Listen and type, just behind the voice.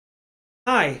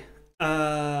Hi.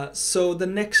 So the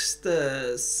next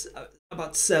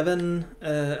about seven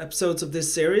episodes of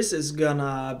this series is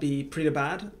gonna be pretty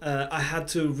bad. I had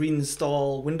to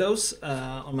reinstall Windows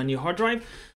on my new hard drive,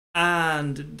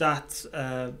 and that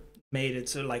made it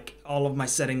so like all of my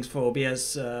settings for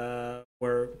OBS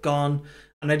were gone,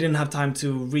 and I didn't have time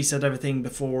to reset everything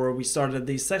before we started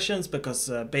these sessions because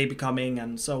baby coming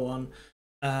and so on.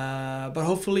 But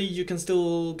hopefully you can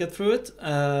still get through it.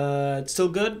 It's still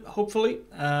good, hopefully.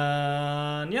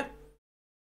 And yeah,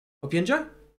 hope you enjoy.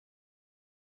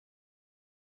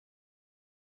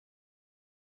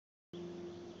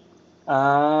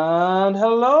 And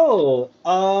hello.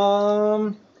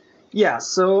 Yeah,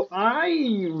 so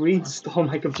I reinstalled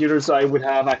my computer so I would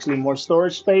have actually more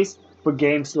storage space for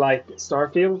games like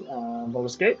Starfield and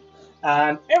Baldur's Gate.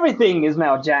 And everything is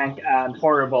now jank and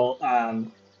horrible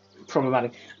and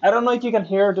problematic. I don't know if you can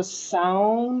hear the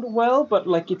sound well, but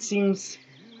like it seems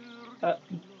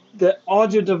the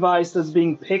audio device that's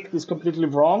being picked is completely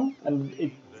wrong, and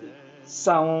it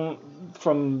sound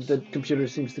from the computer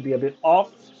seems to be a bit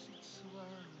off.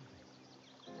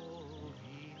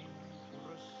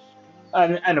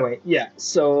 And anyway, yeah.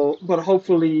 So, but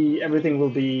hopefully everything will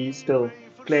be still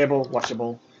playable,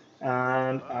 watchable,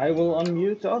 and I will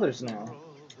unmute the others now.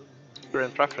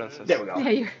 Current preferences. There we go.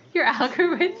 Yeah, your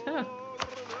algorithm.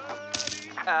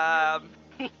 What?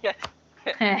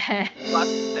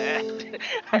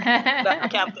 I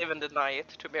can't even deny it,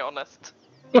 to be honest.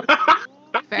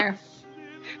 Fair.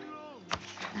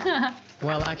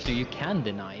 Well, actually, you can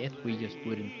deny it. We just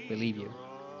wouldn't believe you.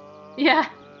 Yeah.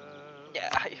 Yeah,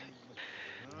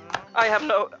 I have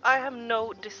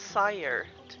no desire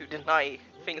to deny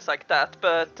things like that,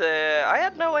 but I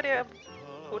had no idea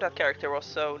who that character was,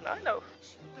 so I know.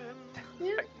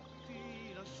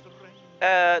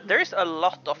 There is a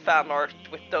lot of fan art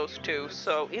with those two,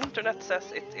 so internet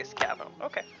says it is canon.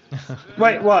 Okay.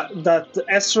 Wait, what? That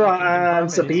Ezra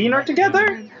and Sabine are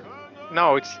together?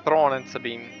 No, it's Thrawn and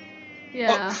Sabine.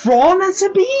 Yeah. Oh, Thrawn and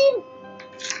Sabine?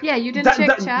 Yeah, you didn't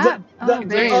check chat?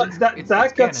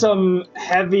 That got some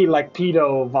heavy like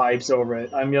pedo vibes over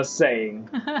it. I'm just saying.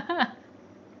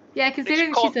 Yeah,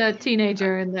 considering she's a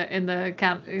teenager in the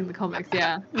comics,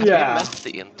 yeah. Have you met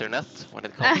the internet when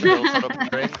it comes to those sort of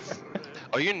pairings?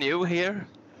 Are you new here?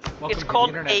 Welcome It's called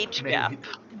internet, age gap.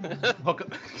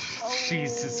 Welcome.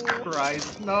 Jesus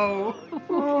Christ, no!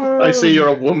 I see you're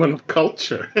a woman of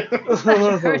culture.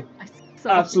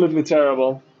 Absolutely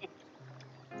terrible.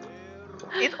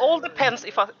 It all depends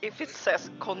if it says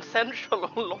consensual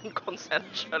or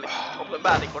non-consensual, if it's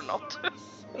problematic or not.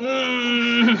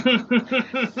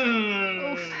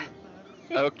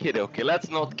 Okay, let's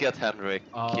not get Henrik.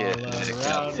 I'm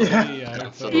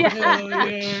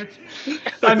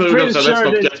pretty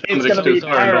sure that it's gonna be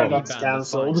Paradox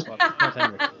cancelled.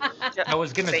 I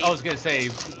was gonna say,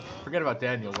 forget about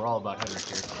Daniel. We're all about Henrik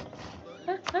here.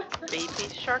 Baby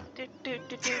shark.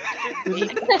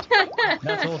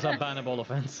 That's also a bannable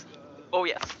offense. Oh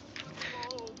yes.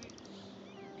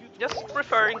 Just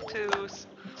referring to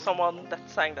someone that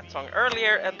sang that song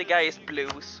earlier, and the guy is blue,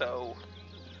 so.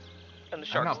 And the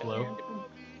shark. I'm not blue.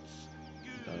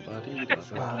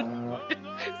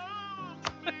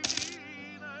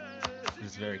 This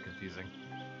is very confusing.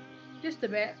 Just a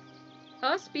bit.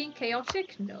 Us being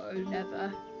chaotic? No,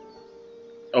 never.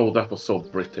 Oh, that was so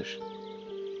British.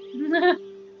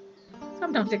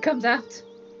 Sometimes it comes out.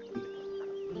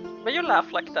 When you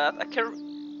laugh like that,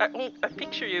 I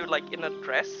picture you like in a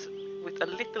dress with a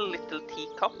little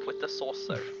teacup with a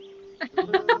saucer.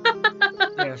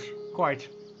 Yes, quite.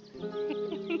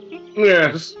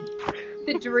 Yes.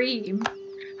 The dream.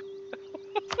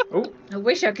 Oh. I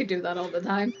wish I could do that all the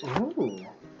time. Ooh.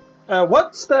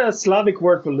 What's the Slavic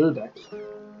word for Lubeck?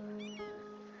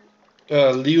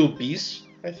 Liubis,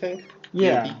 I think.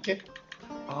 Yeah. Liubike.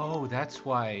 Oh, that's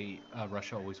why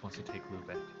Russia always wants to take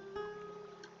Lubeck.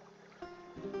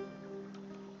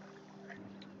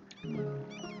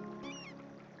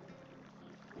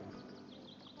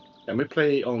 Can we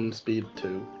play on speed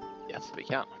 2? Yes, we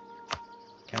can.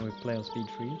 Can we play on speed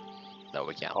 3? No,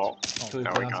 we can't. Oh, Can we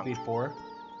no, play we on can't. speed 4?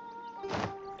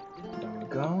 There we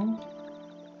go.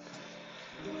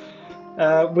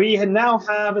 We now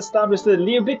have established the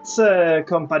Liubitz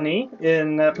company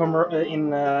in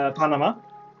Panama.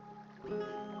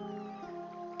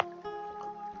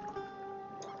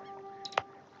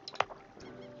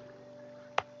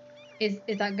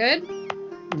 Is that good?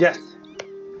 Yes.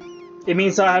 It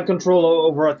means I have control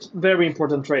over a very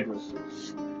important trade route.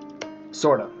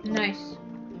 Sort of. Nice.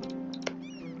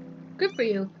 Good for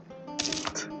you.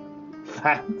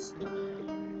 Thanks.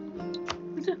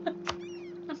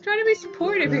 I'm trying to be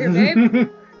supportive here, babe.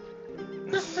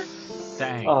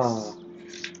 Thanks.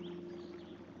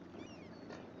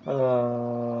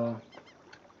 Hello,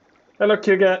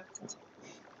 Kuga.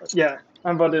 Yeah,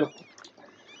 I'm Vadil.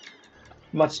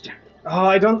 Much. Oh,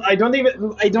 I don't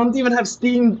even have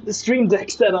Stream Deck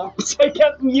set up, so I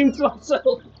can't mute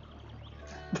myself.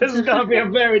 This is gonna be a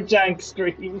very jank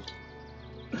stream.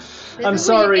 I'm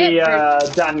sorry,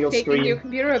 Daniel taking Stream. your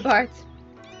computer apart.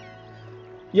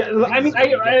 Yeah, I mean,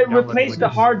 I replaced the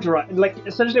hard drive. Like,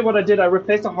 essentially, what I did, I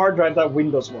replaced the hard drive that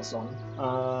Windows was on.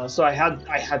 So I had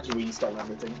to reinstall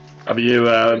everything. Have you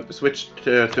switched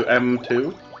to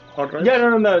M2 hard drive? Yeah,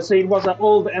 no. So it was an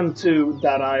old M2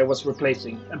 that I was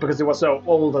replacing because it was so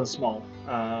old and small.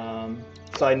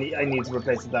 So I need to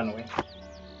replace it anyway.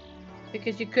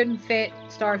 Because you couldn't fit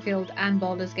Starfield and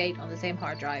Baldur's Gate on the same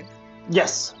hard drive.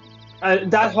 Yes,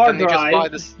 that hard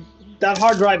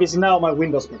drive is now my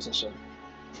Windows position.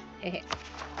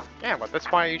 Yeah, but that's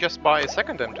why you just buy a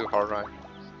second M2 hard drive.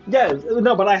 Yeah,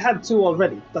 no, but I had two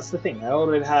already. That's the thing. I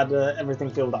already had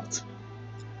everything filled out.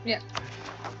 Yeah.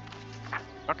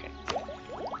 Okay.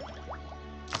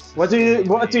 What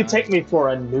do you take me for,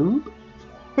 a noob?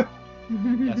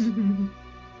 Yes.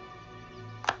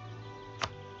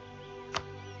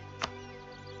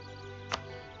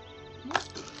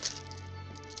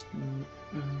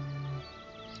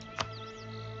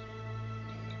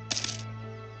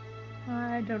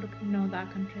 I don't know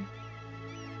that country.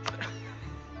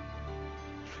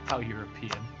 How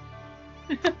European.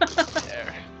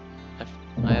 There.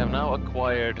 I have now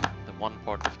acquired the one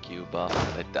part of Cuba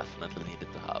that I definitely needed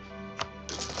to have.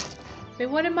 They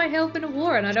wanted my help in a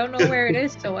war, and I don't know where it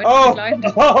is, so I just declined.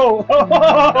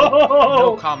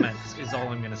 No comments is all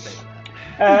I'm gonna say to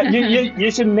that.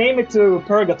 You should name it to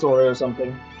Purgatory or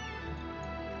something.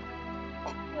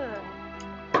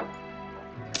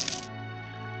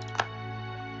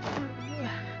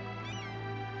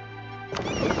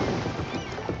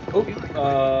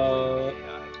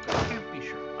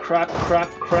 Crap.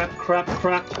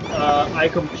 I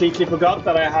completely forgot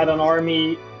that I had an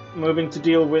army moving to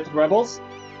deal with rebels.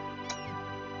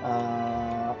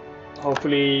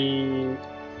 Hopefully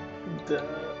the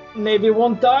Navy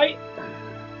won't die.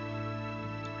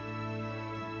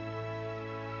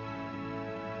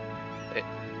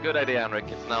 Good idea, Henrik.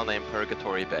 It's now named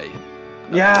Purgatory Bay.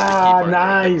 Yeah,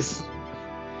 nice.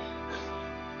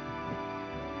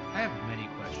 I have many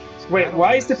questions. Wait,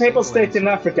 why is the Papal State in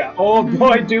Africa? Oh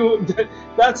boy, dude,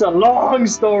 that's a long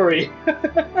story.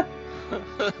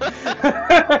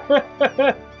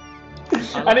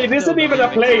 And it isn't even a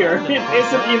player. It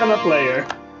isn't even a player.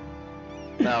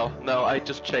 No, I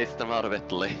just chased them out of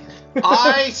Italy.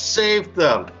 I saved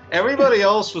them. Everybody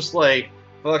else was like,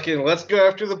 fucking, let's go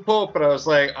after the Pope. And I was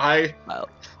like, I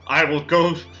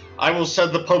will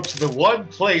send the Pope to the one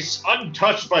place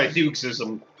untouched by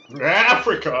Dukesism,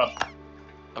 Africa.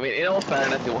 I mean, in all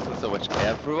fairness, it wasn't so much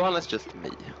everyone, it's just me.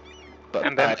 But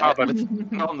And then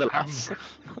nonetheless.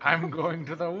 I'm going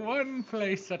to the one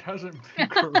place that hasn't been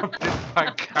corrupted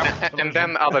by capitalism. And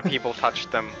then other people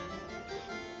touched them.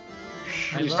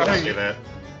 Please don't say that.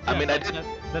 I mean, I did.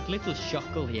 That little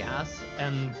chuckle he has,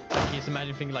 and like, he's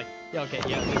imagining thinking like, yeah, okay,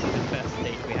 yeah, this is the best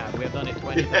state we have. We have done it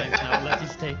 20 times now. Let's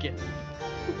just take it.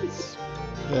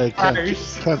 Yeah, he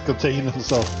can't contain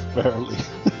himself barely.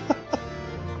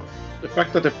 The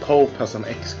fact that the Pope has an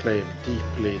exclave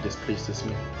deeply displeases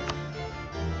me.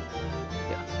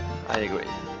 Yes, I agree.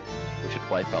 We should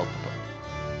wipe out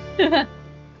the Pope.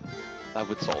 That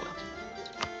would solve it.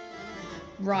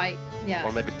 Right, yeah.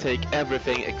 Or maybe take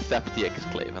everything except the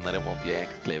exclave, and then it won't be an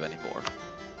exclave anymore.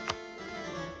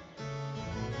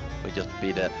 We just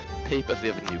be the papacy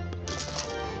of Noob.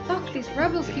 Fuck, these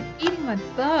rebels keep eating my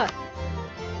butt.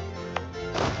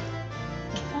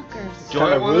 Fuckers. Do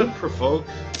I want to provoke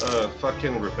a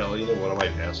fucking rebellion in one of my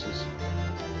passes?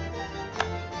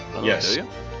 Yes. Do you?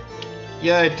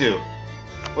 Yeah, I do.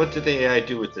 What did the AI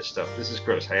do with this stuff? This is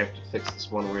gross. I have to fix this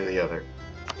one way or the other.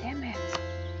 Damn it.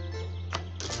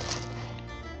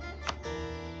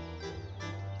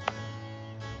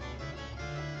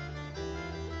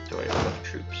 Do I have enough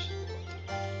troops?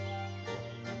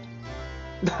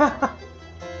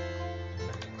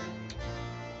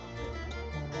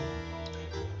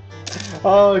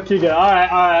 Oh, Kiga,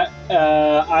 alright.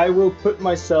 I will put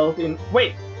myself in.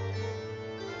 Wait!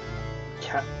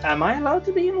 Am I allowed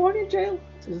to be in warning jail?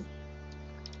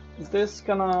 Is this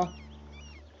gonna.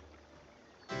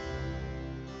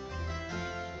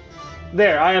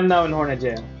 There, I am now in Hornet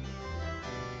jail.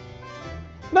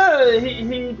 No,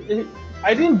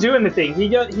 I didn't do anything. He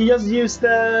just used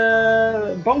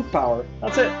bunk power.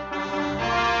 That's it.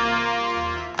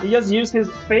 He just used his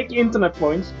fake internet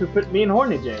points to put me in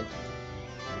Hornet jail.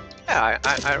 Yeah,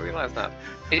 I realize that.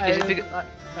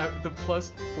 The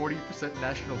plus 40%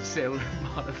 national sailor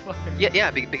modifier.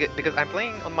 Yeah, because I'm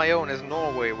playing on my own as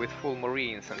Norway with full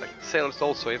marines, and like sailor's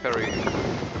also a very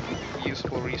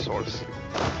useful resource.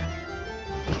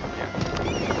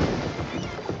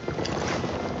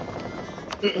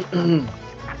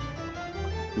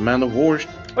 Man of War.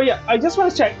 Oh yeah, I just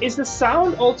want to check. Is the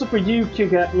sound also for you,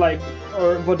 Kuga, like,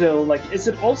 or Vodil, like, is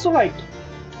it also like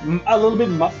a little bit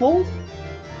muffled?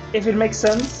 If it makes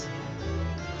sense?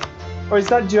 Or is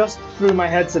that just through my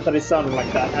headset that it sounded like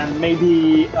that? And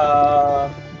maybe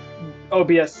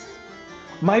OBS.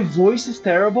 My voice is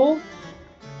terrible?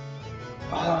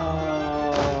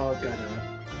 Oh,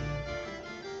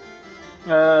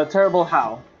 god. Terrible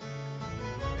how?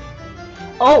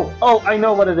 Oh, I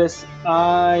know what it is.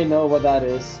 I know what that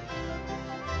is.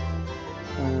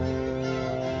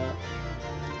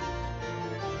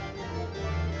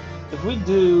 If we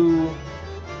do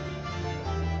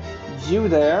you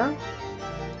there.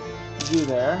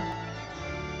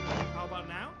 How about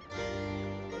now?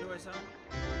 How do I sound?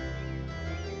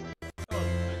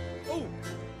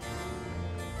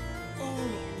 Oh,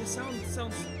 the sound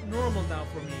sounds normal now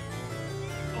for me.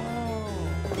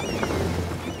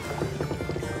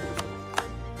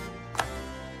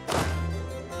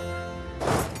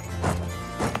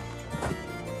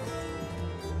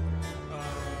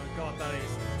 God, that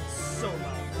is so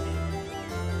loud for me.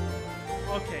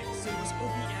 Okay, so it was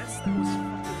OBS that was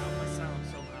fucking up my sound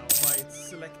somehow by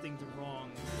selecting the wrong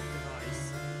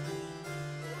device.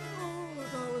 Oh,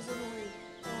 that was annoying.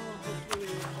 Hopefully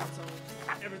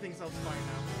everything sounds fine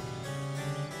now.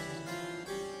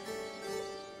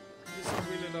 Just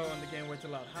really low on the game way too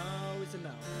loud. How is it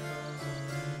now? I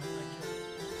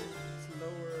can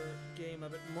lower game a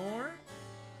bit more.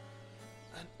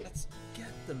 And let's get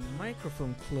the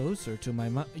microphone closer to my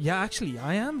mic. Yeah, actually,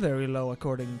 I am very low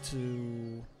according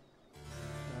to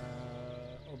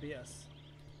OBS.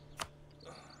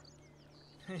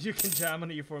 You can jam on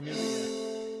E4 music.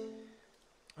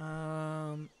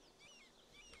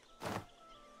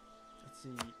 Let's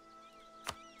see.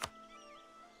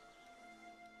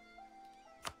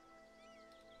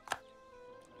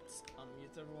 Let's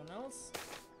unmute everyone else.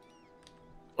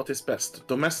 What is best,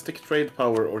 domestic trade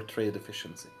power or trade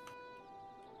efficiency?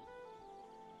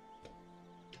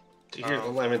 To hear the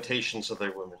lamentations of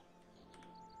their women.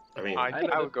 I mean,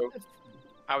 I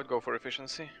would go for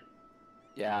efficiency.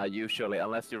 Yeah, usually,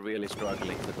 unless you're really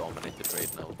struggling to dominate the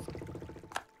trade nodes.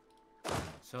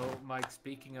 So, Mike,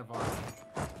 speaking of army,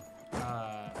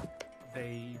 I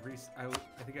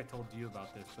think I told you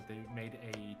about this, but they made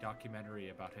a documentary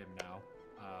about him now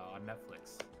on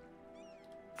Netflix.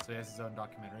 So he has his own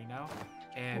documentary now,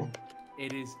 and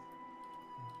it is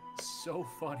so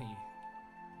funny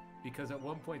because at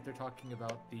one point they're talking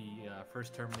about the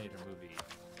first Terminator movie,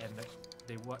 and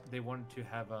they wanted to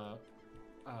have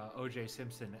O.J.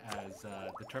 Simpson as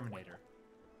the Terminator.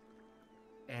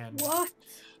 And what?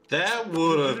 That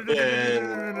would have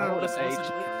been. That would have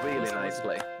aged really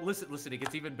nicely. Listen, it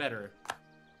gets even better.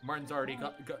 Martin's already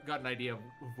got an idea of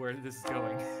where this is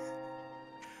going.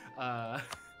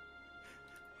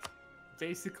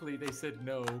 Basically, they said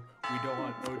no, we don't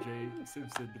want O.J.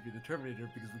 Simpson to be the Terminator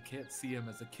because we can't see him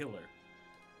as a killer.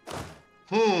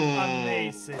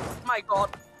 Amazing. My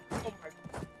God. Oh my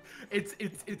God.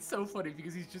 It's so funny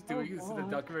because he's just doing this in a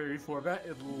documentary format,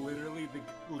 and literally the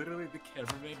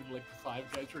cameraman and like the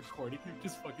 5 guys recording him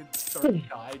just fucking start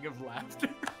dying of laughter.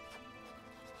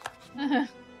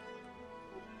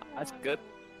 That's good.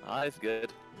 That's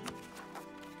good.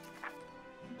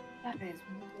 That is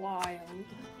wild.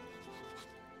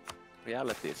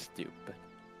 Reality is stupid.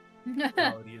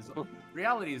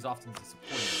 Reality is often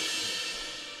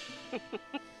disappointing.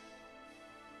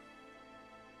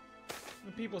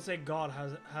 People say God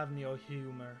have no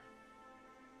humor.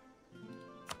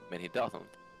 I mean, he doesn't.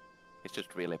 He's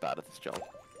just really bad at his job.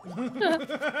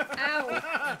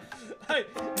 Ow! Hey,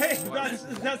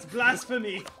 that's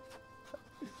blasphemy.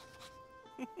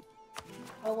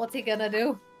 Well, what's he gonna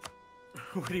do?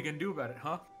 What are you gonna do about it,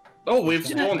 huh? Oh, we've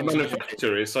spawned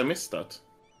manufactories. I missed that.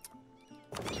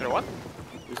 Sorry, what?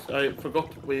 I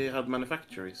forgot we had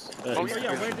manufactories. Oh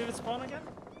yeah, where did it spawn again?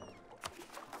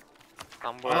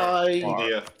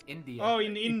 India. Oh,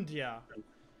 in India.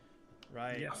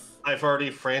 Right. Yes. I've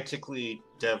already frantically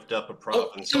devved up a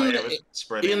province, so I haven't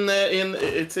spread it.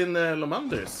 It's in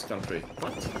Lomander's country.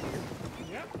 What?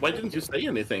 Yeah. Why didn't you say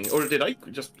anything? Or did I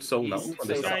just zone out? He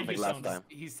said something last time.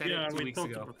 He said it 2 weeks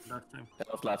ago.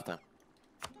 That was last time.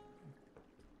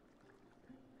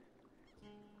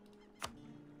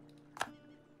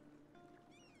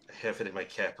 I have it in my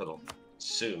capital.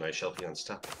 Soon I shall be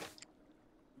unstoppable.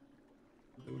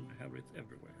 it's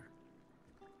everywhere.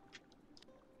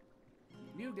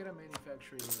 You get a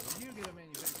manufacturing. You get a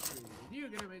manufacturing. You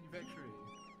get a manufacturing.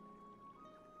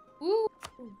 Woo!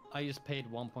 I just paid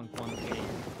 1.1k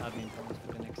admin points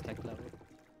for the next tech level.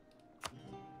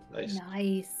 Nice.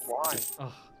 Nice. Why?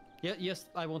 Oh, yeah, yes,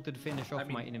 I wanted to finish off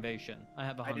my innovation. I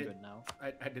have 100 now.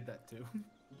 I did that too.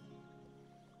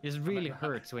 It really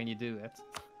hurts when you do it.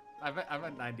 I'm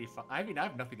at 95. I mean, I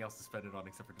have nothing else to spend it on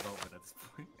except for development at this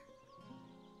point.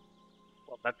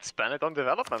 Well, let's spend it on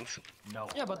development. No.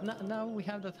 Yeah, but now we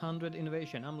have that 100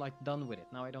 innovation. I'm like done with it.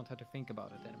 Now I don't have to think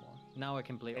about it anymore. Now I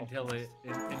can play until Optimus.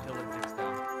 until it ticks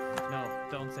down. No,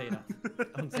 don't say that.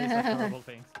 Don't say such horrible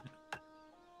things.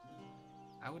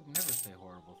 I would never say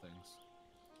horrible things.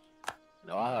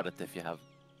 No, I heard that if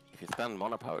you spend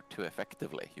mana power too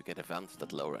effectively, you get events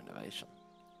that lower innovation.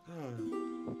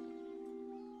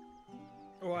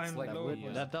 Oh, I'm like lower.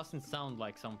 That doesn't sound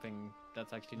like something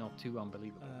that's actually not too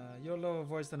unbelievable. You're lower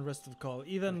voice than the rest of the call,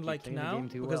 even If you like play the now, game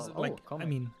too because well. like Oh, comment. I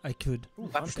mean, I could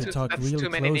That's talk real too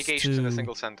many close negations in a to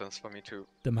single sentence for me to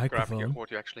the grab microphone.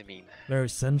 what you actually mean. Very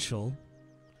sensual.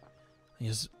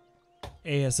 Just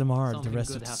ASMR the Something rest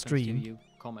good of the happens to stream. you,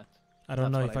 comment. I don't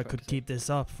That's know what if I I tried could to say. keep this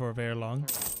up for very long.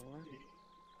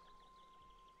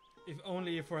 If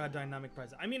only if we had dynamic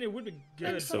prices. I mean, it would be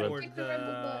good Excellent. for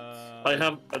the. I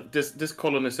have this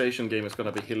colonization game is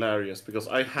gonna be hilarious because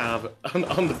I have an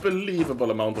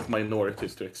unbelievable amount of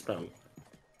minorities to expel.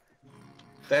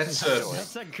 That's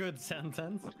That's a good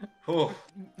sentence. Oh,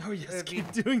 yes,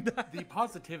 keep doing that. The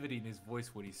positivity in his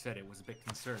voice when he said it was a bit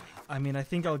concerning. I mean, I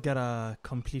think I'll get a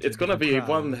complete. It's gonna be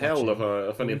one hell of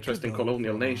an we interesting could go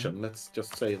colonial for- nation. Let's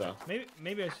just say that.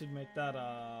 Maybe I should make that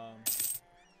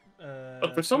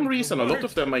But for some reason, a lot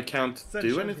of them I can't do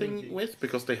Central anything movie. with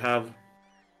because they have.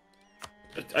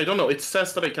 I don't know. It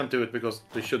says that I can't do it because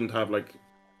they shouldn't have like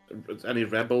any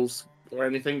rebels or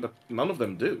anything, but none of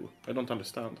them do. I don't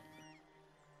understand.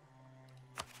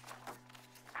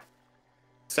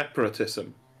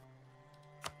 Separatism.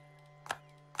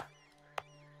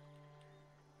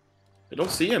 I don't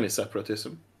see any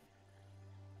separatism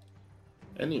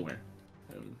anywhere.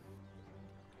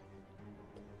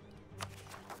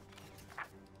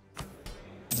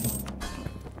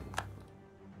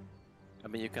 I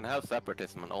mean, you can have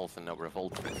separatism and also no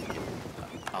revolt risk.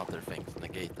 Other things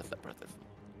negate the separatism.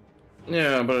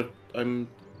 Yeah, but I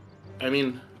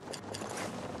mean,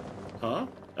 huh?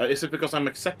 Is it because I'm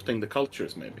accepting the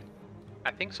cultures, maybe?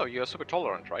 I think so. You're super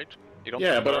tolerant, right? You don't.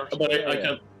 Yeah,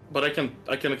 prefer- but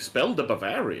I can expel the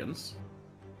Bavarians.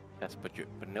 Yes, but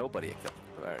nobody except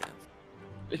Bavarians.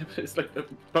 It's like,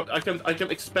 but I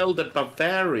can expel the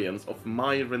Bavarians of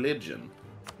my religion.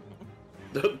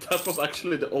 That was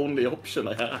actually the only option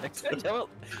I had. Yeah, well,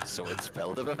 so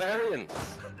expel the Bavarians.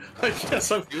 I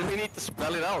guess I'm. You need to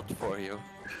spell it out for you.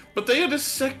 But they are the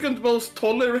second most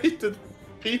tolerated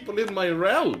people in my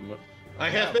realm. I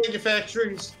have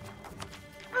manufacturings.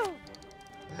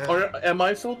 Or am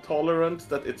I so tolerant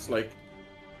that it's like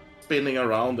spinning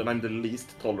around and I'm the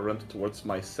least tolerant towards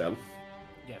myself?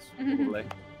 Yes.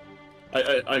 Like,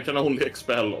 I can only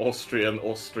expel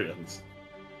Austrians.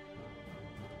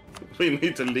 We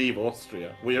need to leave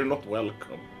Austria. We are not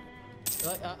welcome.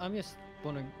 I'm just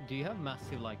wondering, do you have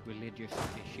massive like religious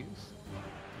issues?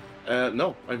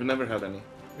 No, I've never had any.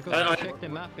 Because I checked the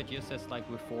map, it just says like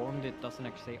reformed. It doesn't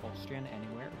actually say Austrian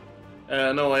anywhere.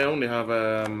 No, I only have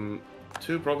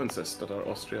 2 provinces that are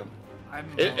Austrian.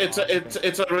 It's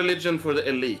a religion for the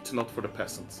elite, not for the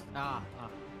peasants. That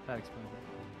explains it.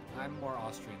 I'm more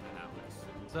Austrian than Atlas.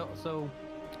 So,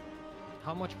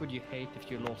 how much would you hate if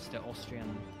you lost the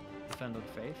Austrian Defender of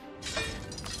the Faith?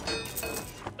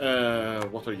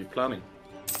 What are you planning?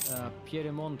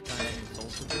 Piedmont kind of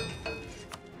insulted you.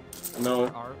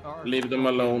 No, leave them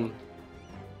alone.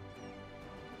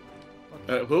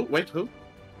 Who? Wait, who?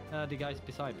 The guys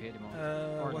beside Piedmont.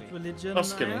 What religion?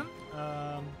 Tuscany. I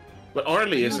am? But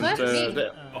Arley isn't. that's me.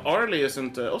 Arley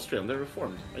isn't Austrian. They're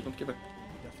reformed. I don't give a.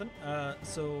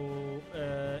 So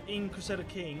in Crusader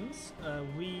Kings,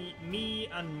 me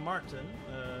and Martin,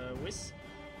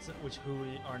 who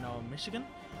we are now in Michigan,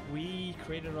 we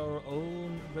created our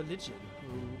own religion.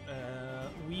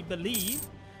 We believe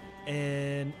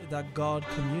in that God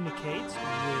communicates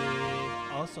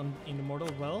with us in the mortal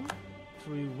realm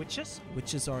through witches.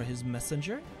 Witches are His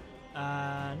messenger,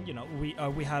 and you know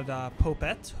we had a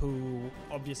Popette who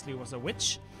obviously was a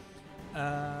witch,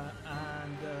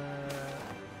 and.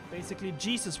 Basically,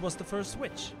 Jesus was the first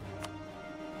witch.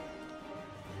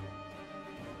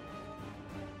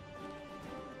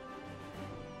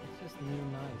 It's just new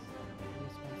nice.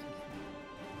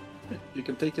 You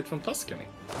can take it from Tuscany.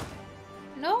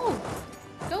 No!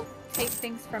 Don't take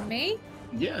things from me?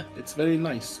 Yeah, it's very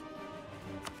nice.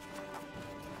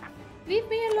 Leave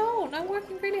me alone. I'm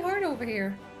working really hard over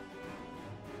here.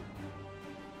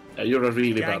 Yeah, you're a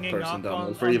really bad Ganging person, up Daniel,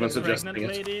 on for even the suggesting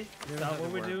pregnant it. lady? Is that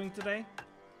what we're doing today?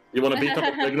 You want to beat up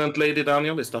a pregnant lady,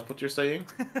 Daniel? Is that what you're saying?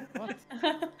 What?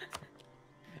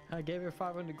 I gave her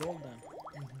 500 gold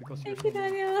then. Because Thank you,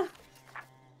 Daniel.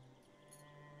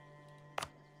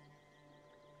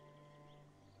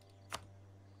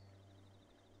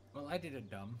 Well, I did it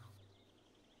dumb.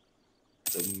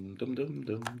 Dum dum dum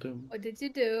dum dum. What did you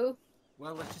do?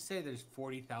 Well, let's just say there's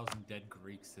 40,000 dead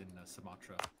Greeks in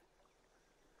Sumatra.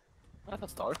 That's a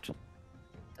start.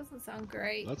 Doesn't sound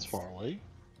great. That's far away.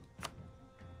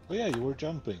 Oh yeah, you were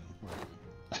jumping.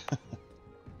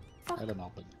 I don't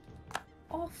know.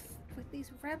 Off with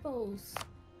these rebels.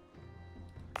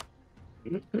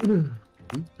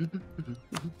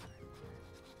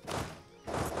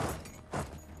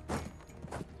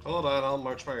 Hold on, I'll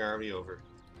march my army over.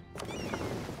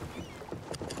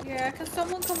 Yeah, can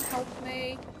someone come help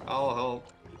me? I'll help.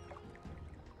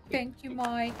 Thank you,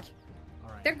 Mike.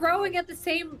 Alright. They're growing at the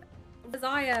same as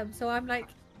I am, so I'm like,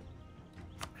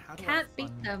 How do I can't beat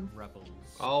fund them. Rebels?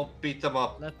 I'll beat them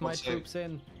up. Let my once I- troops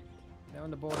in. They're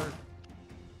on the border.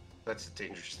 That's a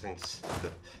dangerous thing to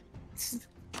say.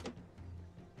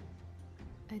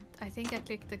 I think I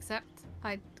clicked accept.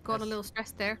 I got a little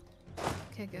stressed there.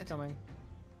 Okay, good. Coming.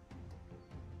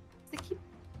 They keep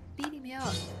beating me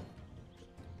up.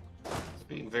 It's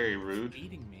being very rude.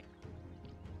 Beating me.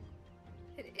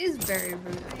 It is very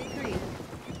rude, I agree.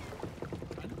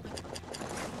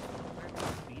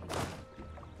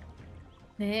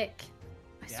 Nick,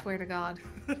 I Yeah? swear to God.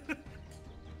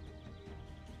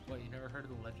 What, you never heard of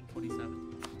the Legend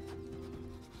 27?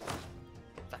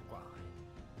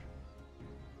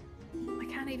 I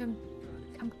can't even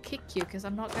come kick you because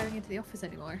I'm not going into the office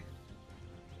anymore.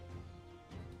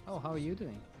 Oh, how are you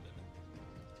doing?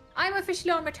 I'm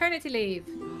officially on maternity leave.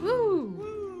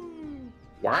 Woo!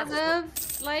 Wow. As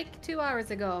of like 2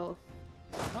 hours ago.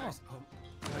 I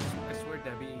swear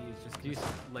Debbie is just gonna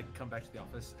like come back to the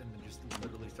office and then just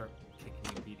literally start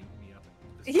kicking and beating me up.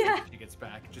 The Yeah. second she gets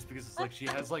back, just because it's like she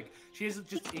has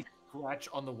just a scratch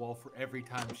on the wall for every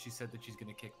time she said that she's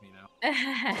gonna kick me now.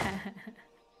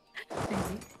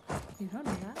 Maybe. You don't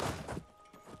know that.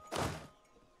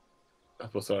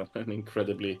 That was an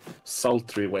incredibly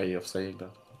sultry way of saying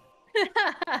that.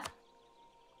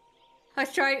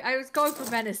 I was going for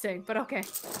menacing, but okay.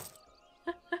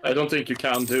 I don't think you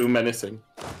can do menacing.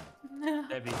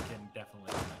 Debbie can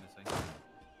definitely be menacing.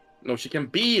 No, she can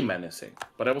be menacing,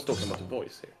 but I was talking about the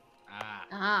voice here.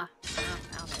 Ah.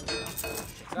 Now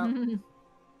there we go.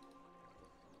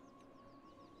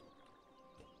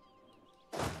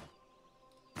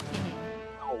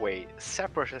 No way.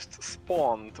 Separatists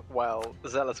spawned while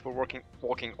Zealots were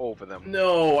walking over them.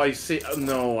 No, I see.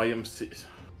 No, I am.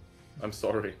 I'm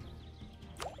sorry.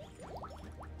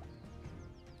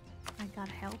 I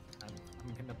gotta help.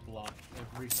 I'm gonna block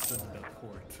every single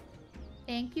port.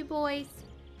 Thank you, boys.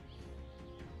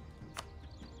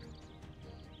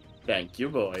 Thank you,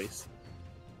 boys.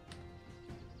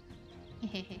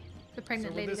 The pregnant So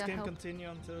will lady this got game help. continue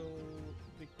until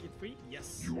we get free?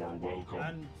 Yes. You are welcome.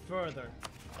 And further.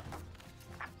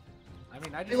 I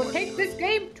mean, I We just will want, take this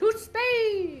game to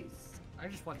space! I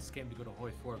just want this game to go to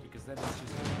Hoi 4 because then it's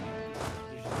just gonna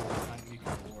be time we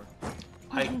can award.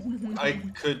 I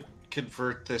could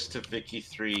convert this to Vicky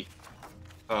 3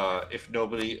 if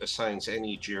nobody assigns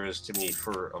any Jiras to me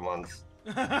for a month.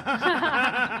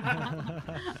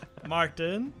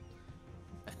 Martin?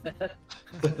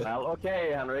 Well,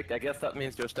 okay, Henrik. I guess that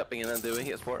means you're stepping in and doing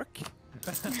his work.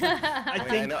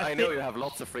 I know you have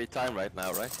lots of free time right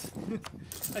now, right?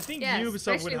 I think Yes, Ubisoft would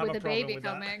especially have with a the problem baby with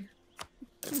that. coming.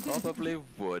 I probably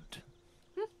would.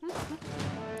 Who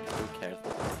cares?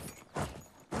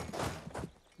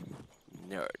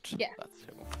 Nerd. Yeah. That's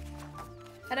who.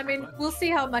 And I mean, we'll see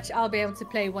how much I'll be able to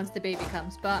play once the baby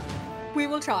comes, but we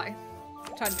will try.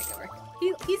 Try to make it work.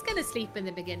 He's gonna sleep in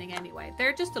the beginning anyway.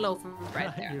 They're just a loaf of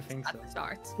bread there You think at so? the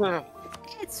start.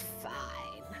 It's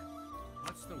fine.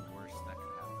 What's the worst that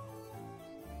could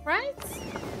happen? Right?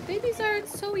 Babies are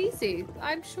so easy,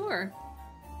 I'm sure.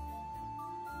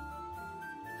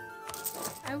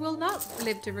 I will not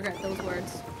live to regret those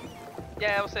words.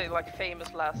 Yeah, I would say like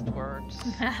famous last words.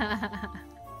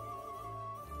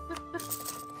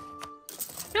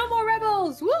 No more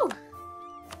rebels! Woo!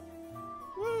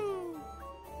 Woo!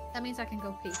 That means I can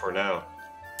go pee. For now.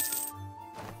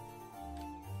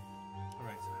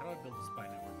 Alright, so how do I build a spy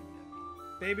network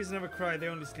again? Babies never cry, they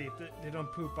only sleep. They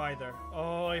don't poop either.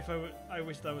 Oh, if I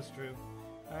wish that was true.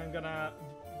 I'm gonna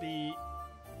be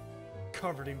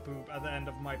covered in poop at the end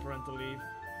of my parental leave.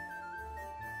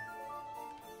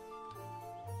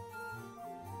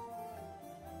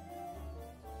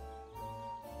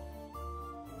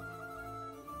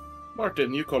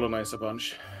 Martin, you colonize a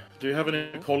bunch. Do you have any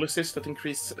policies that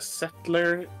increase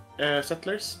settlers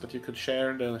that you could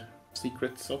share the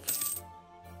secrets of?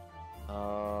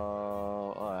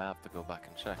 I have to go back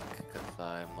and check because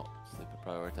I'm not super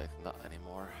prioritizing that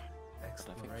anymore.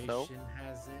 Exploration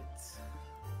has it.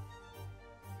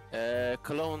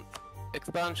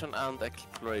 Expansion and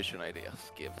exploration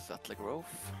ideas give settler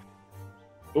growth.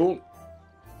 Oh.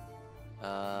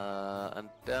 And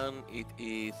then it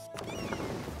is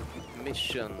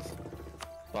missions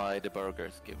by the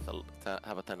burgers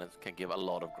have a tendency can give a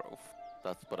lot of growth.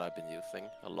 That's what I've been using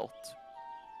a lot.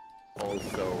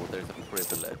 Also, there's a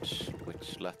privilege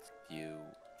which lets you.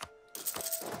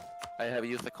 I have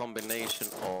used a combination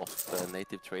of the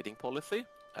native trading policy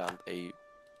and a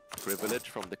privilege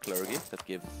from the clergy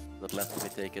that lets me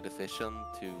take a decision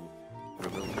to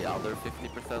remove the other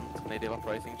 50% native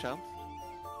uprising chance.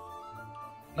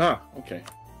 Ah, okay.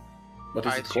 What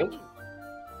is it called?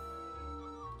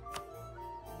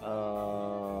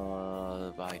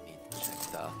 I need to check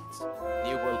that.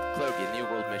 New World Clergy, New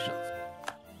World Missions.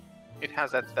 It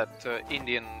has that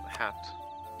Indian hat.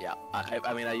 Yeah,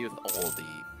 I mean I use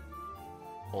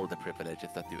all the privileges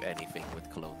that do anything with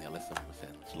colonialism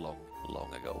since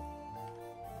long ago.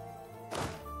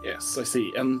 Yes, I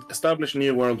see. And establish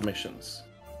new world missions.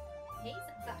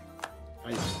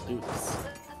 I do this.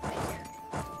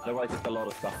 Otherwise, it's a lot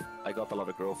of stuff. I got a lot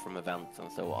of growth from events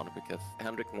and so on because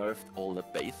Hendrik nerfed all the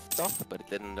base stuff, but it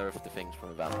didn't nerf the things from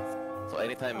events. So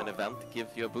anytime an event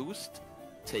gives you a boost,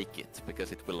 take it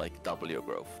because it will like double your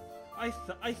growth. I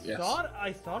thought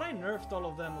I nerfed all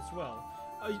of them as well.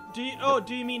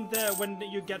 Do you mean when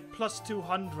you get plus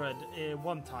 200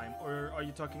 one time, or are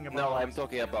you talking about? No, I'm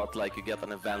talking about like you get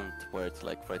an event where it's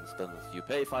like, for instance, you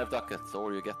pay 5 ducats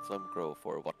or you get some growth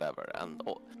or whatever, and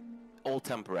all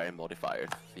temporary modifiers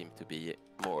seem to be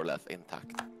more or less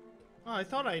intact. Oh, I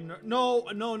thought no.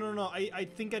 I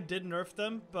think I did nerf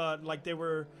them, but like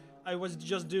I was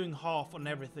just doing half on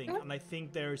everything, and I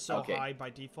think they're so high by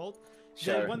default.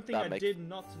 Sure, the one thing I did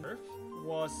not nerf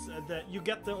was that you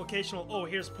get the occasional,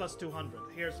 here's plus 200,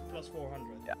 here's plus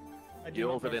 400. Yeah.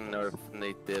 You also didn't nerf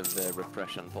native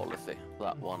repression policy.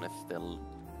 That one is still...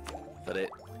 But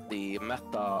the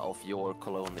meta of your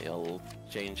colonial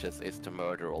changes is to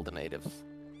murder all the natives.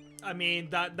 I mean,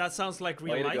 that sounds like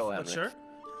real life, but sure.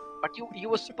 But you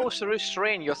were supposed to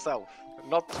restrain yourself,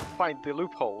 not find the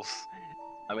loopholes.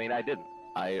 I mean, I didn't.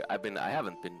 I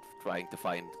haven't been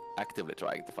actively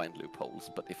trying to find loopholes,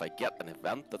 but if I get an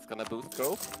event that's gonna boost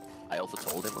growth, I also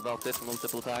told him about this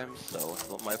multiple times, so it's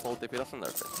not my fault if he doesn't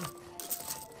nerf it.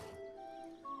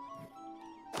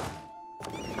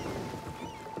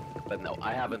 But no,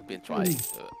 I haven't been trying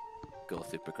to go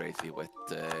super crazy with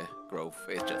growth.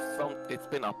 It's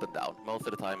been up and down. Most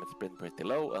of the time it's been pretty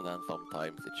low, and then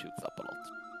sometimes it shoots up a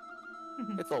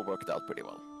lot. It's all worked out pretty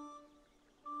well.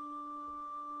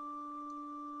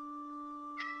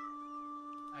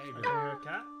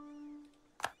 Cat?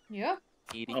 Yeah.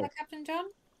 Eating. Captain John?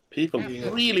 People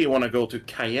really want to go to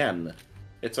Cayenne.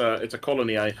 It's a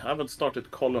colony I haven't started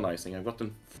colonizing. I've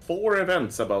gotten 4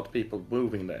 events about people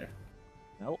moving there.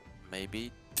 No,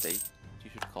 maybe you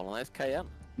should colonize Cayenne.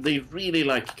 They really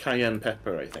like cayenne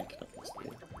pepper, I think.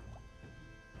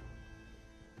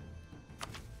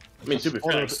 I mean, to be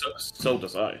fair, so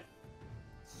does I.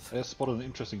 I spotted an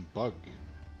interesting bug.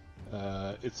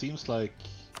 It seems like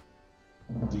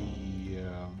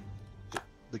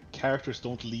the characters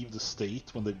don't leave the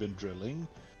state when they've been drilling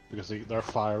because they're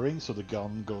firing, so the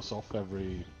gun goes off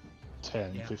every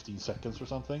 10-15 seconds or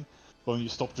something. But when you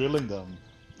stop drilling them,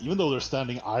 even though they're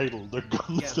standing idle, their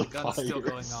gun still fires. Yeah, the gun's still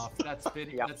going off. That's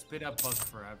been a bug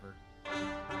forever.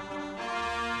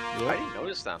 I didn't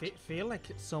notice that. Feel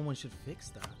like someone should fix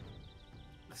that.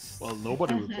 Well,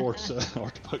 nobody reports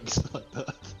art bugs like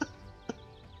that.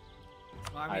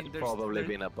 Well, I mean, it's probably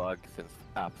been a bug since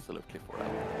absolutely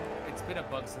forever. It's been a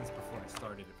bug since before it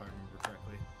started, if I remember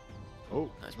correctly. Oh,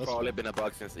 it's probably been a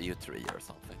bug since the U3 or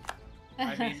something.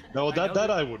 I mean, no,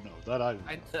 I would know. That I would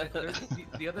know.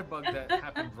 The other bug that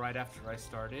happened right after I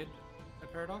started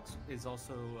at Paradox is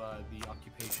also the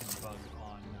occupation bug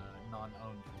on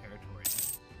non-owned territory.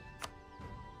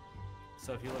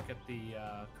 So if you look at the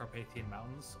Carpathian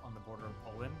Mountains on the border of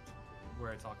Poland,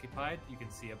 where it's occupied, you can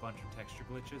see a bunch of texture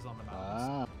glitches on the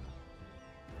mountains.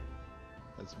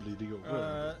 That's bleeding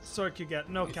over. Sorry, you get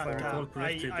no cam.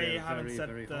 I haven't set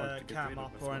the cam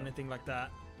up or anything like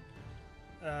that.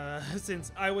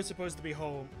 Since I was supposed to be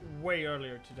home way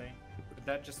earlier today.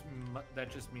 But that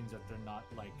just means that they're not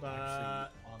like But actually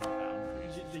on the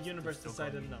boundaries. the They're universe still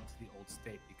decided going no. into the old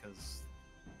state because,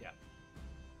 yeah.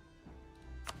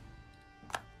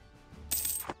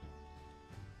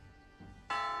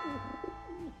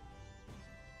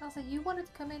 I was like, you wanted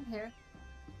to come in here.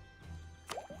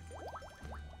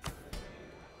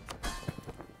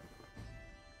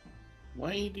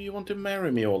 Why do you want to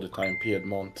marry me all the time,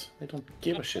 Piedmont? I don't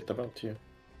give a shit about you.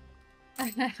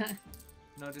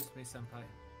 Notice me, senpai.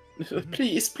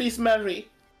 Please marry.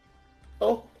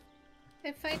 Oh.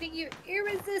 I'm finding you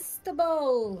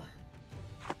irresistible.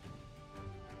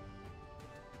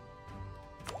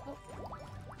 Oh,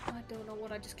 I don't know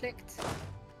what I just clicked.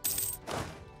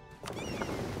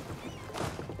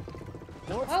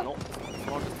 No, it's not the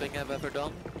smartest thing I've ever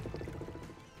done.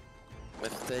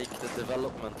 Mistake the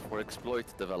development for exploit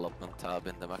development tab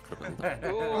in the macro builder.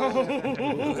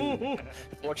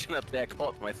 Fortunately, I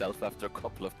caught myself after a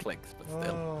couple of clicks, but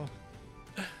still.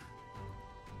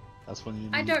 That's when you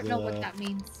need, I don't know what that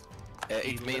means.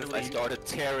 It means I started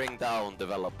tearing down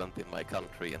development in my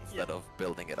country instead of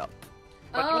building it up.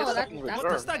 Oh, that's What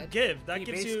does that give? That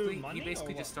gives you money? He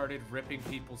basically or just started ripping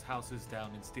people's houses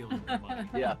down and stealing their money.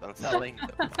 Yeah, I'm selling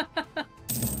them.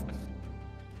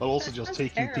 But also just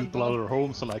taking people out of their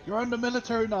homes, so like, you're in the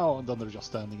military now, and then they're just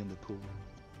standing in the pool.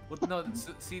 Well, no,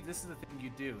 see, this is the thing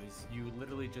you do, is you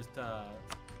literally just,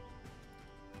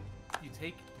 you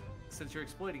take, since you're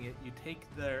exploiting it,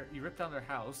 you rip down their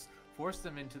house, force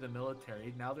them into the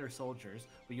military, now they're soldiers,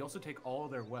 but you also take all of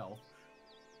their wealth,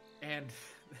 and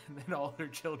then all their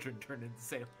children turn into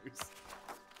sailors.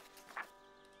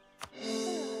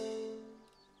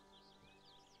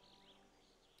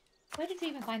 Where did you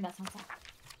even find that something?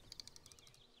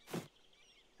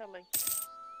 Coming.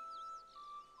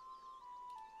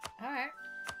 Alright.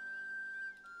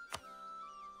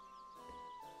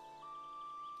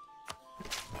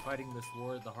 Fighting this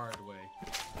war the hard way.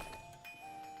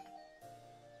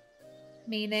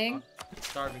 Meaning?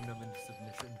 Starving them into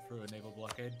submission through a naval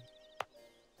blockade.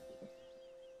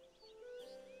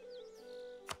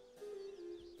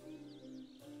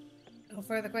 No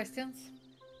further questions?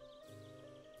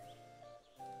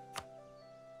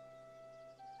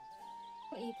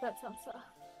 What eat that Sansa?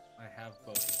 I have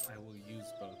boats. I will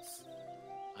use boats.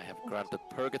 I have granted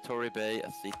Purgatory Bay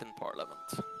a seat in Parliament.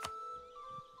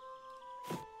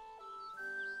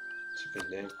 It's a good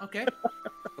name. Okay.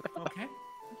 Okay.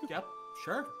 Yep.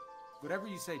 Sure. Whatever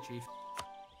you say, Chief.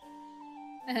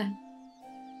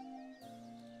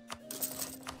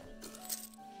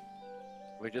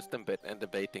 We're just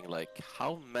debating, like,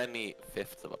 how many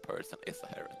fifths of a person is a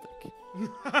heretic?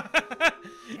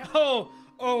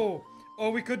 Oh,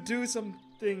 we could do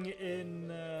something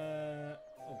in.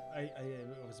 I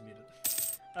was muted.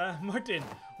 Martin,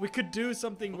 we could do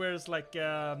something where it's like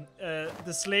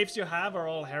the slaves you have are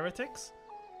all heretics.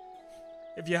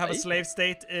 If you have a slave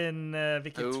state in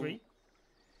Viking 3.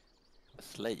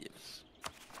 Slaves.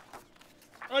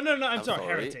 Oh no, I'm sorry,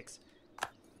 heretics.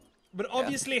 But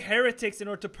obviously, heretics, in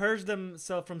order to purge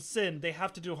themselves from sin, they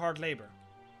have to do hard labor.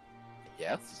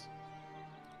 Yes.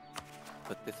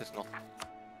 But this is not.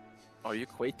 Are you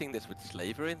equating this with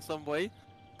slavery in some way?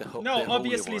 No,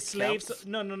 obviously slaves. Camps?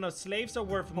 No. Slaves are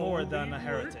worth more than a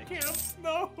heretic. Camps,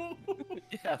 no.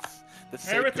 Yes.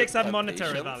 Heretics have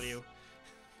monetary value.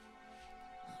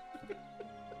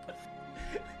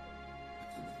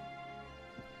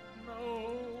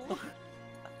 No.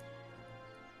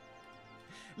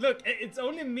 Look, it's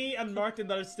only me and Martin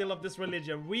that are still of this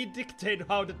religion. We dictate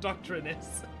how the doctrine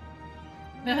is.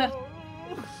 No.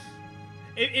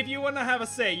 If you want to have a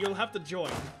say, you'll have to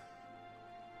join.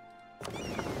 I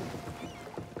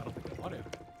don't think I want to.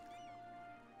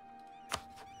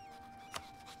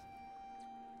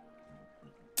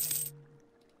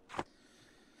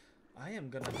 I am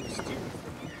gonna do stupid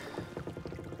thing.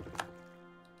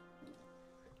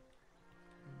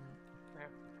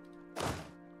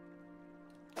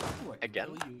 Ooh, Again?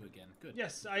 You again. Good.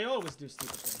 Yes, I always do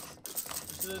stupid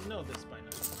things. You should know this by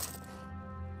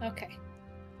now. Okay.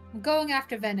 I'm going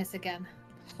after Venice again.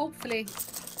 Hopefully,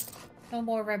 no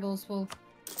more rebels will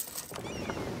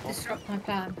disrupt my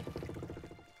plan.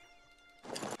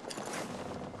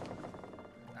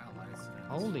 Allies.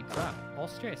 Holy crap,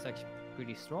 Austria is actually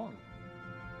pretty strong.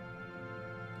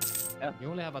 Yeah. You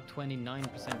only have a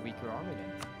 29% weaker army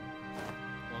then.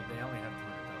 Well, they only have 200,000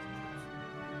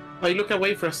 troops. I look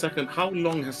away for a second. How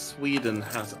long has Sweden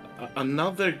has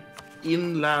another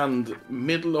inland,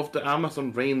 middle of the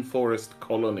Amazon rainforest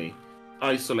colony,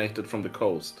 isolated from the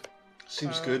coast?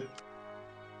 Seems good.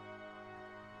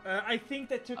 I think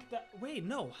they took that. Wait,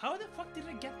 no. How the fuck did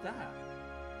I get that?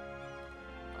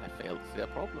 I failed to see a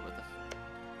problem with this.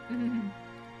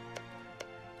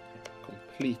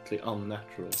 Completely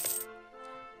unnatural.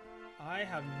 I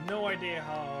have no idea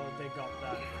how they got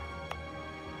that.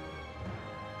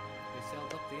 They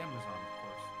sailed up the Amazon, of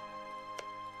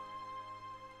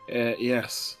course.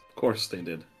 Yes, of course they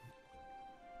did.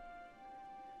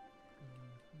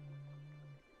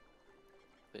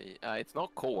 It's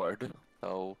not cord,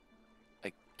 so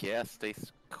I guess they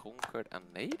conquered a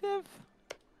native?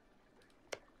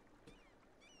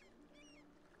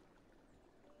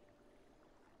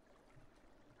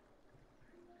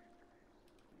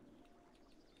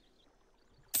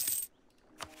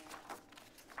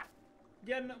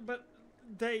 Yeah, no, but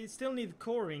they still need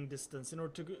coring distance in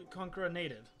order to conquer a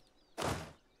native.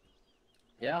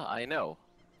 Yeah, I know.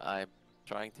 I'm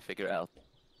trying to figure out.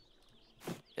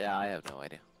 Yeah, I have no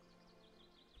idea.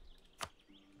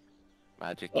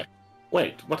 Magic.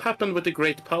 Wait, what happened with the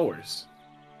great powers?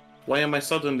 Why am I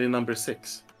suddenly number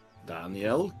 6?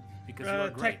 Daniel? Because you are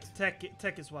great.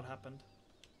 Tech is what happened.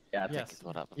 Yeah, Yes. that's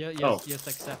what happened. Yeah, yes, Oh. just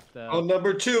accept the Oh,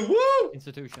 number 2. Woo!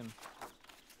 institution.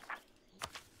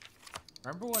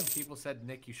 Remember when people said,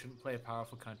 Nick, you shouldn't play a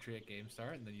powerful country at Game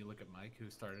Start, and then you look at Mike, who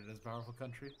started as a powerful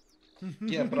country?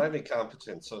 Yeah, but I'm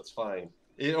incompetent, so it's fine.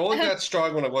 It only got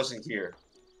strong when I wasn't here.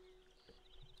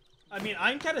 I mean,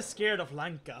 I'm kind of scared of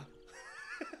Lanka.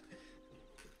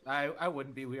 I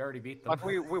wouldn't be. We already beat them. But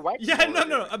we wiped Yeah, them no,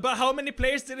 already. no. But how many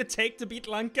players did it take to beat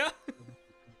Lanka?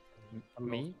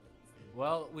 Me?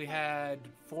 Well, we had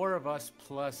 4 of us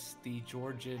plus the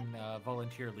Georgian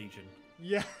Volunteer Legion.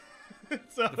 Yeah.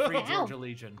 So... The Free Georgia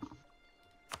Legion.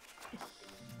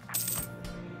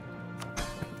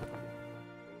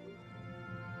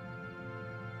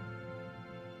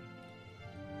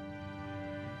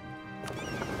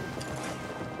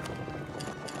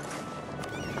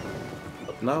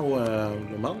 But now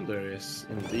Lumander is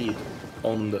indeed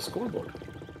on the scoreboard,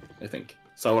 I think.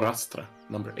 Saurastra,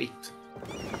 number 8.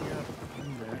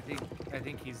 I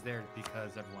think he's there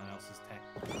because everyone else is tech.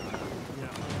 Yeah.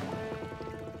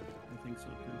 I think so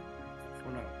too.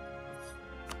 For now.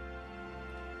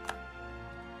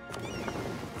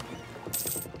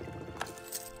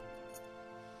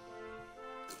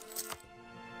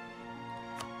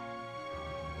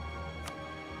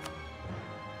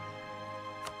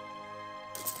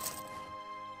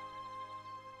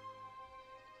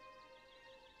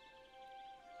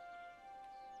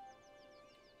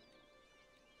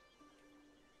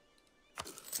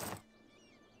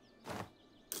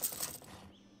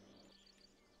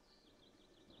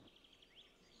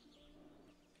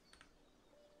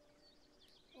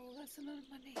 Oh, that's a lot of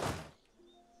money.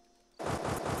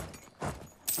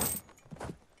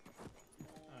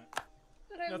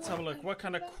 Let's have a look. What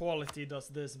kind of quality does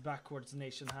this backwards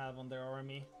nation have on their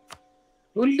army?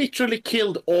 Who literally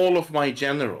killed all of my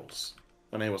generals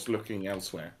when I was looking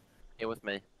elsewhere? It was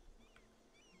me.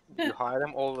 You hire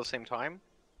them all at the same time?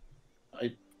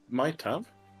 I might have.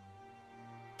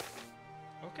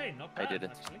 Okay, not I bad, did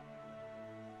it. actually.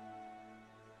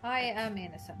 I am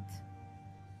innocent.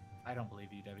 I don't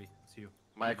believe you, Debbie. It's you.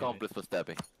 My You did it. accomplice was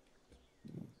Debbie.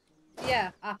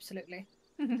 Yeah, absolutely.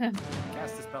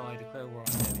 Cast a spell, I declare war on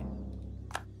Debbie.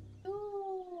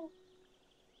 Ooh.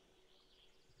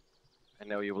 I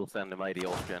know you will send the mighty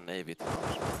Austrian Navy to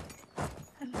punish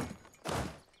me.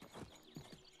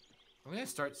 I'm gonna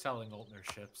start selling Altner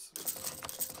ships.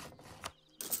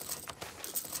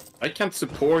 I can't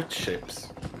support ships.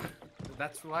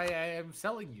 That's why I am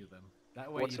selling you them.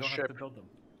 That way What's you a don't have ship? to build them.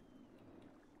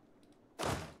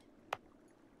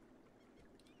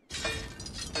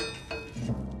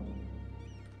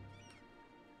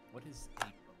 What is a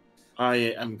boat? I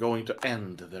am going to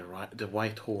end the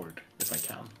White Horde if I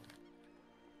can.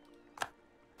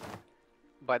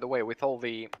 By the way, with all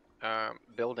the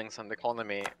buildings and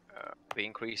economy, the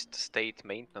increased state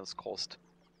maintenance cost,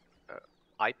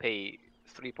 I pay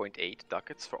 3.8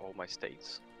 ducats for all my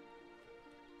states.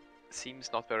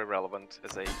 Seems not very relevant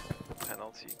as a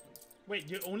penalty. Wait,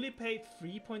 you only pay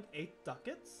 3.8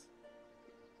 ducats?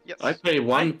 Yes. I pay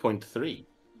 1.3.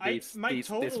 My this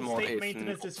total mod state is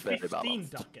maintenance not is very 15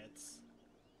 balanced. ducats.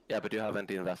 Yeah, but you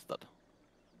haven't invested.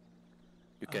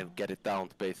 You can get it down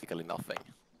to basically nothing.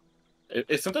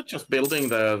 Isn't that just building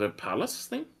the palace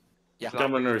thing? Yeah.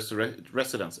 Governor's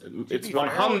residence. It's be fair,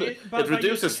 100. but It by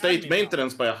reduces using state admin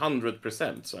maintenance by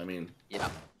 100%. So I mean, Yeah.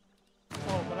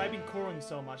 Oh, but I've been coring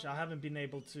so much, I haven't been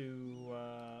able to.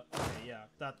 Okay, yeah,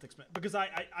 that's expensive because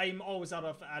I'm always out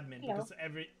of admin because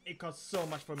it costs so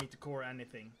much for me to core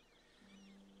anything.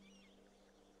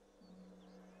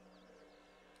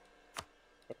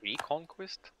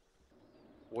 Reconquest?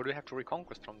 What do you have to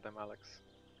reconquest from them, Alex?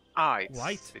 Ah, it's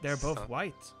White. They're both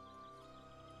white.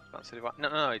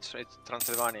 No, it's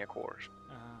Transylvania course.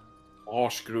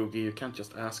 Gosh, Groogy, you can't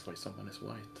just ask why someone is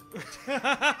white.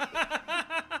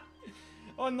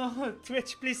 Oh no,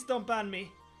 Twitch, please don't ban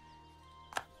me.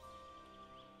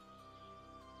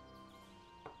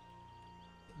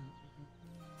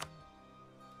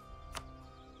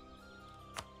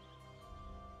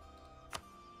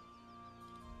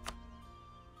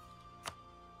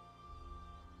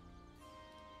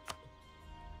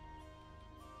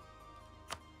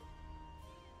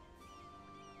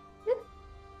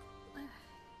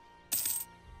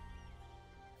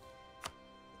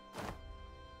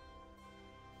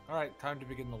 Alright, time to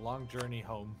begin the long journey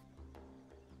home.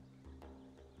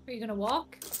 Are you gonna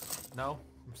walk? No,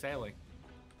 I'm sailing.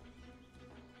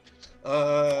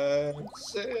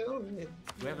 Sailing.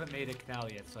 We haven't made a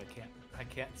canal yet, so I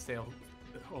can't sail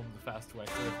home the fast way.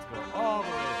 So we have to go all the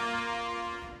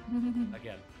way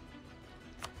again.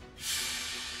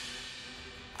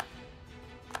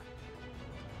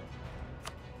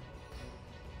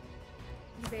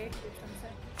 There,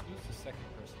 sunset.